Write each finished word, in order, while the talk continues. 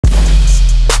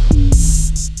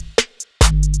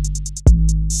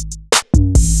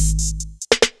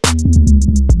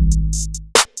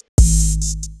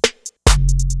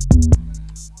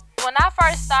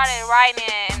first started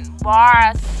writing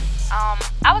bars,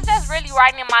 I was just really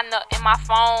writing in my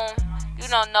phone, you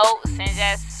know, notes and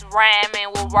just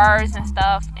rhyming with words and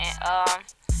stuff. And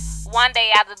one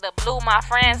day out of the blue, my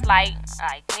friends like,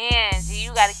 man, G,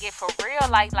 you gotta get for real,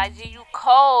 like, G, you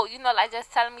cold, you know, like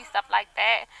just telling me stuff like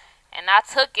that. And I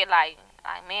took it like,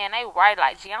 man, they right,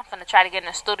 like, G, I'm finna try to get in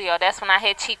the studio. That's when I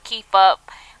hit Chief Keef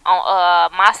up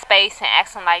on MySpace and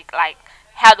asked him like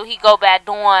how do he go about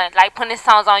doing, like, putting his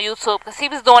songs on YouTube, because he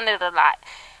was doing it a lot.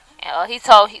 And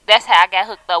that's how I got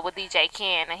hooked up with DJ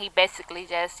Ken, and he basically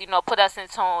just, you know, put us in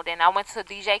tune. And I went to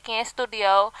DJ Ken's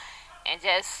studio and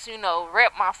just, you know,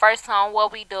 ripped my first song,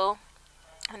 What We Do.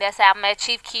 And that's how I met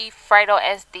Chief Keef, Fredo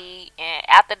SD. And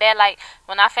after that, like,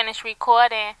 when I finished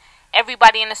recording,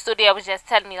 everybody in the studio was just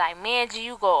telling me, like, man, G,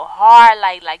 you go hard,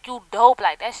 like you dope,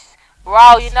 like, that's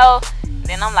raw, you know.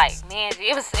 Then I'm like, man,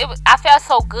 G, it was. I felt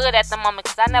so good at the moment,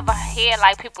 because I never had,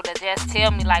 like, people to just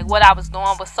tell me, like, what I was doing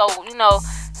was so, you know,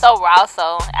 so raw.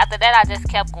 So after that, I just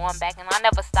kept going back, and I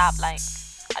never stopped. Like,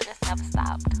 I just never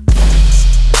stopped.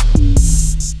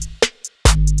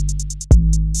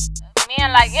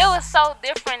 Man, like, it was so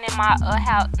different in my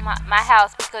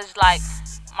house, because, like,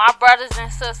 my brothers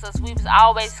and sisters, we was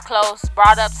always close,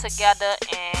 brought up together.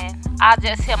 And I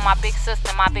just hear my big sister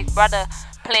and my big brother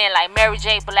playing like Mary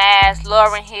J. Blige,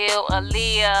 Lauryn Hill,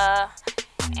 Aaliyah,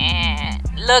 and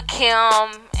Lil'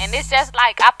 Kim. And it's just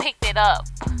like, I picked it up.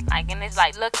 Like, and it's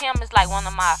like, Lil' Kim is like one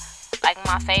of my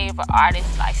favorite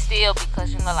artists, like, still,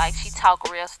 because, you know, like, she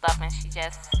talk real stuff, and she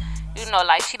just, you know,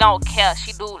 like, she don't care.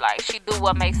 She do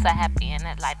what makes her happy. And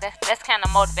it, like, that's kind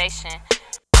of motivation.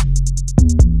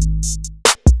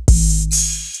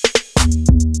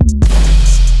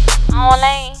 On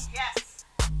lane. Yes.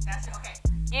 That's it. Okay.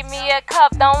 Give me a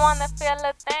cup, don't wanna feel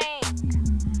a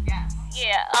thing. Yes.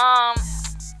 Yeah.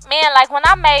 Man, like, when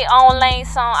I made On Lane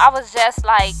song, I was just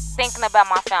like thinking about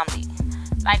my family.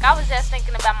 Like, I was just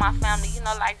thinking about my family, you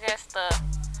know, like, just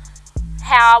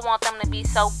how I want them to be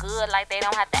so good. Like, they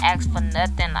don't have to ask for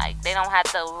nothing. Like, they don't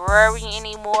have to worry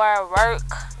anymore, work.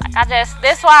 Like,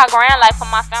 this why I grind, like, for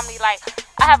my family. Like,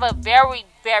 I have a very,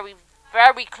 very,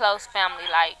 very close family.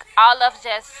 Like, all of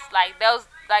just, like, those,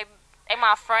 like, they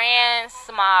my friends,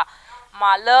 my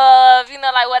love, you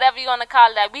know, like, whatever you want to call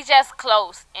it. Like, we just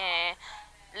close. And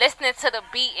listening to the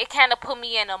beat, it kind of put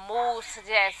me in a mood to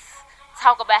just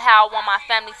talk about how I want my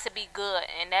family to be good.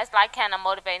 And that's, like, kind of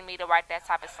motivated me to write that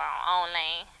type of song, On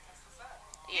Lane.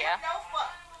 Yeah. No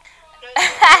fuck.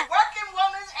 The working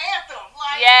woman's anthem.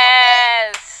 Like,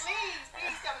 yes. Okay.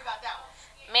 Please tell me about that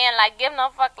one. Man, like, Give No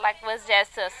Fuck, like, was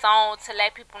just a song to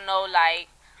let people know, like,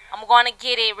 I'm gonna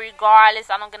get it regardless.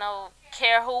 I don't gonna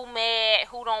care who mad,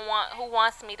 who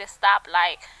wants me to stop.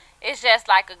 Like, it's just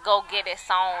like a go get it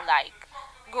song. Like,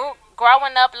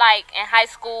 growing up, like, in high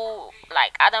school,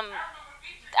 like, I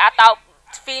thought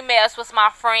females was my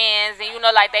friends, and, you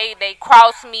know, like, they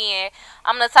cross me, and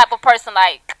I'm the type of person,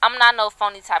 like, I'm not no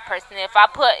phony type person.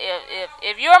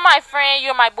 If you're my friend,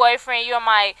 you're my boyfriend, you're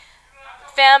my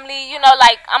family, you know,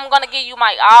 like, I'm gonna give you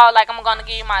my all. Like, I'm gonna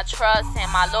give you my trust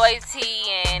and my loyalty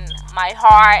and my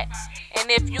heart. And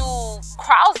if you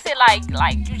cross it, like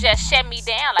you just shut me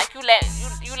down, like, you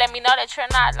let me know that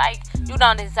you're not, like, you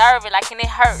don't deserve it, like, and it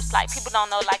hurts. Like, people don't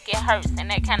know, like, it hurts,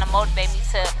 and that kind of motivates me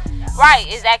to right,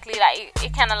 exactly. Like,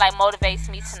 it kind of, like, motivates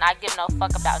me to not give no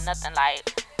fuck about nothing.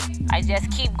 Like, I just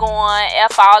keep going.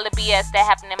 F all the BS that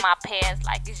happened in my past.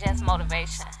 Like, it's just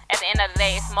motivation. At the end of the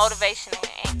day, it's motivation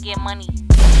and get money.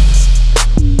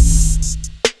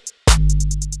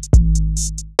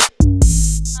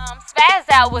 Spaz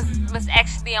Out was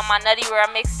actually on my Nutty World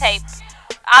mixtape.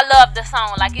 I love the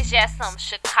song. Like, it's just some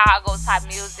Chicago type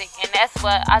music, and that's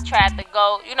what I tried to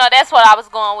go. You know, that's what I was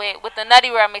going with the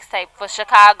Nutty World mixtape for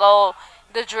Chicago,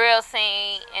 the drill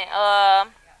scene,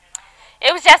 and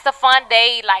it was just a fun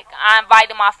day. Like, I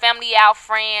invited my family out,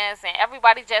 friends, and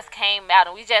everybody just came out,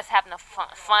 and we just having a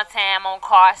fun time on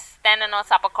cars, standing on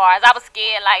top of cars. I was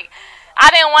scared. Like, I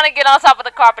didn't want to get on top of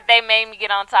the car, but they made me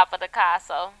get on top of the car,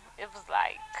 so it was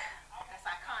like. That's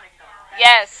iconic, though.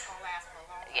 Yes. Gonna last for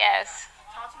a long time. Yes.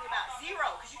 Talk to me about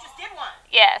Zero, because you just did one.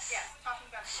 Yes. Yes. Talk to me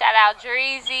about Zero. Shout out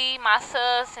Dreezy, my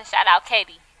sis, and shout out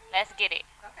Katie. Let's get it.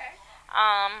 Okay.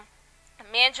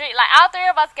 Me and Dree, like, all three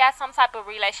of us got some type of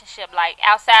relationship, like,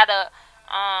 outside of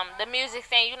the music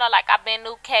thing. You know, like, I've been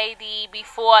knew KD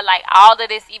before, like, all of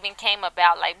this even came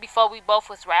about, like, before we both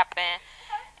was rapping.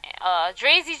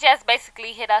 Dreezy just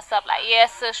basically hit us up, like, yeah,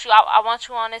 sis, I want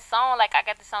you on this song. Like, I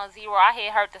got this on Zero. I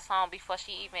had heard the song before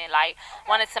she even, like,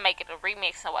 wanted to make it a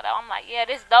remix or whatever. I'm like, yeah,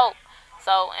 this dope.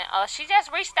 So, and she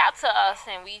just reached out to us,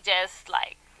 and we just,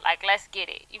 like, let's get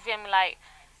it. You feel me? Like,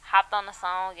 hopped on the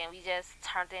song and we just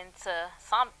turned into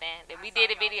something that we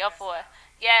did a video for.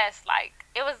 Yes, like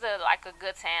it was like a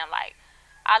good time. Like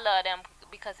I love them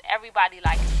because everybody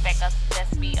like expect us to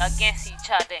just be against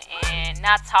each other and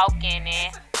not talking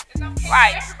and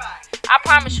right. I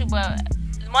promise you, but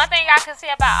one thing I can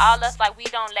say about all us, like we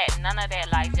don't let none of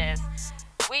that like just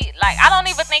I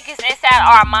don't even think it's inside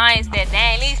our minds that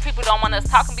dang these people don't want us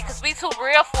talking because we too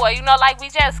real for it, you know, like we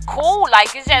just cool,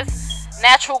 like it's just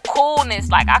natural coolness.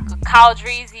 Like I could call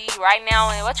Dreezy right now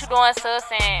and what you doing, sis,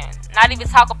 and not even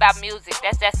talk about music.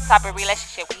 That's the type of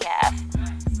relationship we have.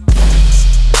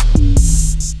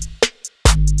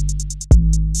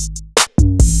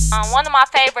 One of my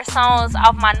favorite songs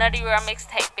off my Nutty World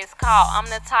mixtape is called I'm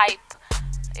the Type.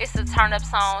 It's a turn up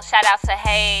song. Shout out to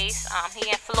Hayes. He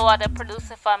in Florida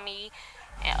producing for me.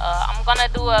 And I'm gonna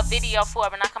do a video for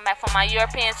it when I come back from my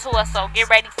European tour. So get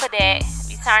ready for that.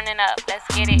 We turning up. Let's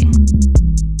get it.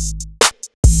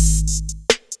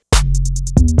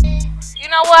 You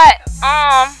know what?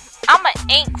 I'm an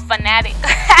ink fanatic.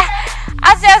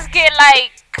 I just get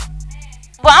like,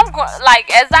 well,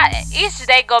 like as each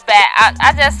day go back,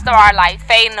 I just start like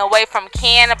fading away from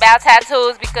caring about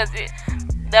tattoos because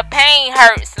the pain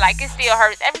hurts. Like it still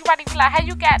hurts. Everybody be like, "Hey,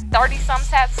 you got 30-some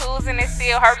tattoos and it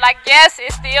still hurt?" Like, yes,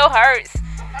 it still hurts.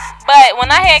 But when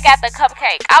I had got the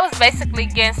cupcake, I was basically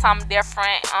getting something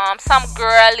different, some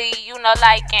girly, you know,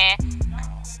 like. And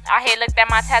I had looked at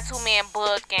my tattoo man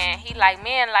book, and he like,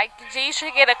 "Man, like, G, you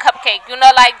should get a cupcake, you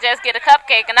know, like just get a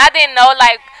cupcake." And I didn't know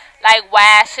like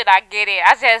why should I get it?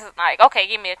 I just like, okay,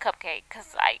 give me a cupcake,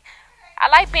 cause like I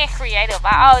like being creative.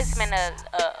 I always been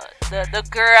the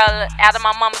girl out of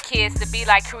my mama kids to be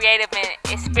like creative and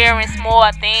experience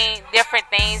more different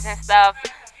things and stuff.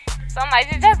 So I'm like,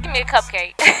 just give me a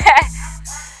cupcake.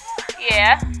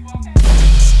 Yeah.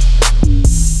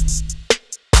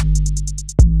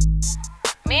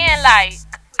 Man, like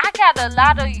I got a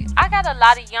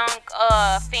lot of young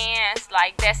fans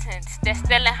like that's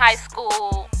still in high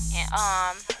school,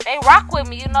 and they rock with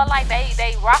me, you know, like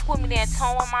they rock with me, they in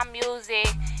tune with my music,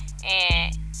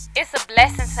 and it's a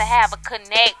blessing to have a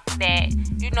connect that,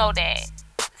 you know, that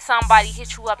somebody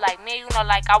hit you up like, "Man, you know,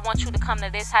 like I want you to come to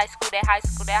this high school, that high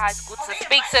school to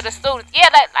speak to the students." Yeah,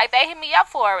 like they hit me up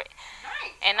for it.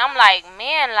 And I'm like,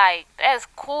 man, like, that's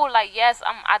cool. Like, yes,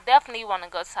 I definitely want to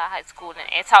go to high school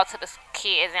and talk to the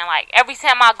kids. And, like, every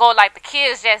time I go, like, the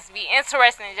kids just be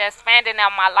interested in just finding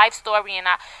out my life story. And,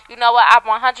 you know what, I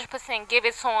 100% give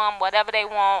it to them, whatever they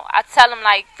want. I tell them,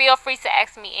 like, feel free to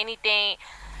ask me anything.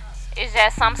 It's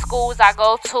just some schools I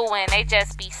go to and they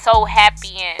just be so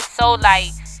happy and so,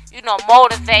 like, you know,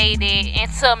 motivated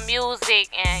into music.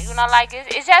 And, you know, like,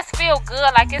 it just feel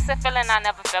good. Like, it's a feeling I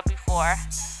never felt before.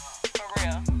 For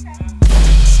real.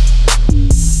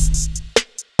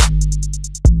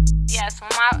 Yes,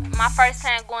 my first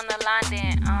time going to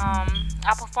London,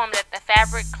 I performed at the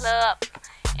Fabric Club,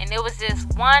 and it was just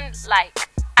one, like,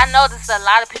 I noticed a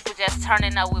lot of people just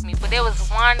turning up with me, but there was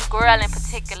one girl in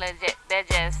particular that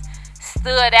just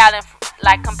stood out, and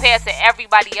like compared to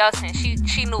everybody else, and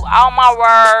she knew all my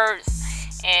words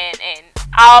and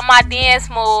all my dance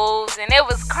moves, and it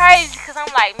was crazy because I'm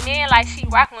like, man, like she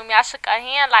rocking with me. I shook her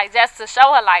hand like just to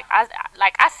show her like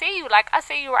I see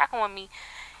you rocking with me.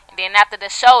 And then after the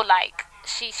show, like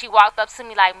she walked up to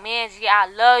me like, "Man, G, I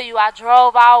love you. I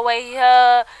drove all the way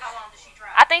here." How long did she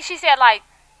drive? I think she said like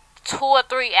 2 or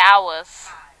 3 hours.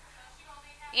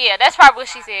 Yeah, that's probably what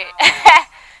she said.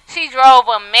 She drove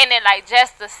a minute like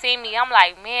just to see me. I'm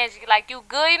like, man, G, like you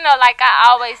good? You know, like I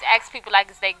always ask people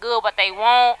like, is they good what they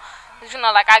want? You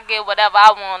know, like I get whatever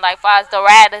I want, like far as the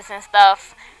riders and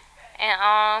stuff.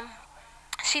 And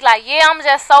she like, "Yeah, I'm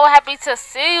just so happy to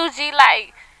see you, G."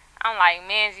 Like, I'm like,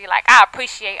 man, G, like I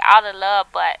appreciate all the love,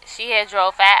 but she had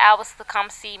drove 5 hours to come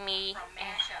see me. From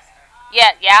Manchester.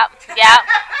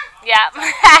 Yep.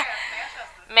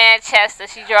 Manchester.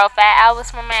 She drove 5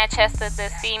 hours from Manchester to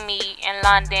see me in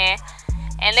London,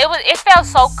 and it felt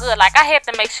so good. Like I had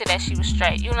to make sure that she was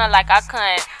straight. You know, like I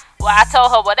couldn't. Well, I told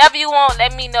her, whatever you want,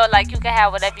 let me know. Like, you can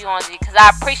have whatever you want, G. Because I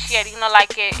appreciate it. You know,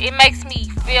 like, it makes me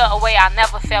feel a way I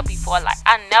never felt before. Like,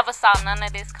 I never saw none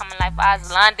of this coming. Like, I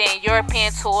was London,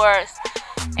 European tours,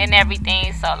 and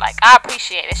everything. So, like, I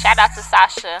appreciate it. Shout out to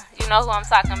Sasha. You know who I'm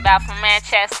talking about, from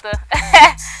Manchester.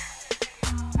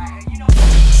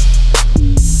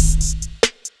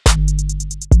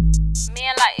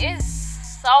 Man, like,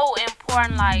 it's so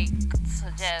important, like,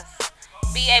 to just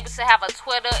be able to have a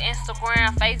Twitter,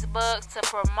 Instagram, Facebook to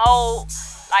promote,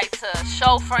 like to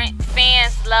show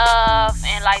fans love,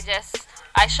 and like just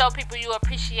like show people you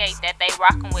appreciate that they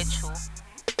rocking with you.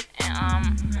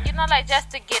 And you know, like just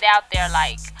to get out there,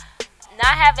 like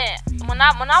not having, when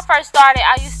I first started,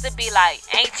 I used to be like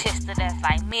anxious to death.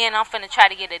 Like, man, I'm finna try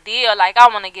to get a deal. Like, I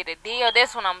want to get a deal.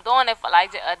 This one I'm doing it for,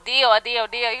 like, a deal.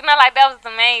 You know, like, that was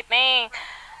the main thing.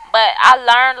 But I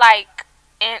learned, like,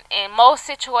 in most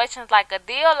situations, like, a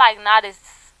deal, like,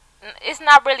 it's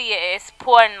not really as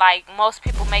important, like, most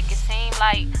people make it seem.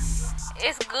 Like,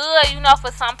 it's good, you know,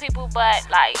 for some people, but,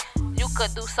 like, you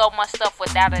could do so much stuff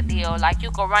without a deal. Like,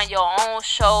 you could run your own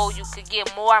show, you could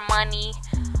get more money,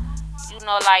 you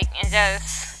know, like, and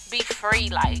just be free.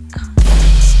 Like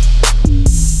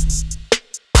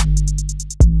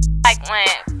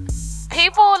when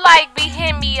people, like, be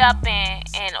hitting me up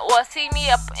and or see me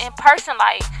up in person,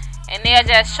 like, and they'll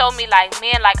just show me, like,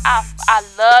 man, like, I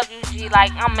love you, G.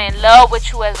 Like, I'm in love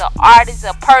with you as an artist,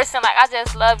 a person. Like, I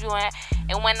just love you.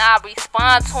 And when I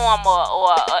respond to them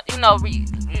or you know,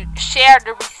 share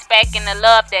the respect and the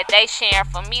love that they share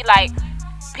for me, like,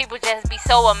 people just be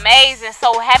so amazed and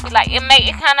so happy. Like, it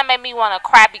kind of made me want to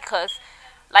cry, because,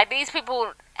 like, these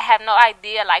people have no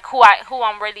idea, like, who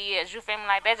I'm really is. You feel me?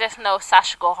 Like, they just know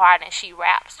Sasha Go Hard and she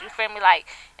raps. You feel me? Like,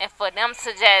 and for them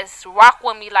to just rock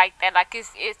with me like that, like,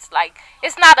 it's like,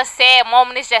 it's not a sad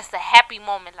moment. It's just a happy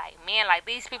moment. Like, man, like,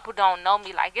 these people don't know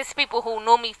me. Like, it's people who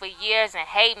knew me for years and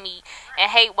hate me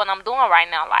and hate what I'm doing right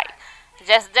now. Like,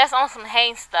 just on some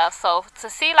hate stuff. So to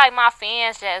see, like, my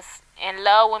fans just in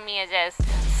love with me and just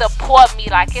support me,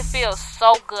 like, it feels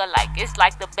so good. Like, it's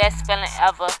like the best feeling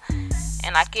ever.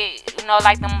 And, like, it, you know,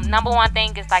 like, the number one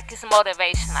thing is, like, it's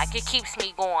motivation. Like, it keeps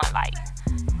me going. Like,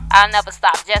 I'll never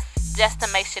stop just to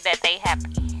make sure that they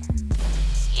happy.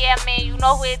 Yeah, man, you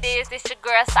know who it is. It's your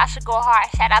girl, Sasha Go Hard.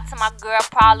 Shout out to my girl,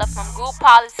 Paula, from Group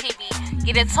Paula TV.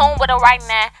 Get in tune with her right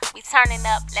now. We turning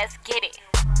up. Let's get it.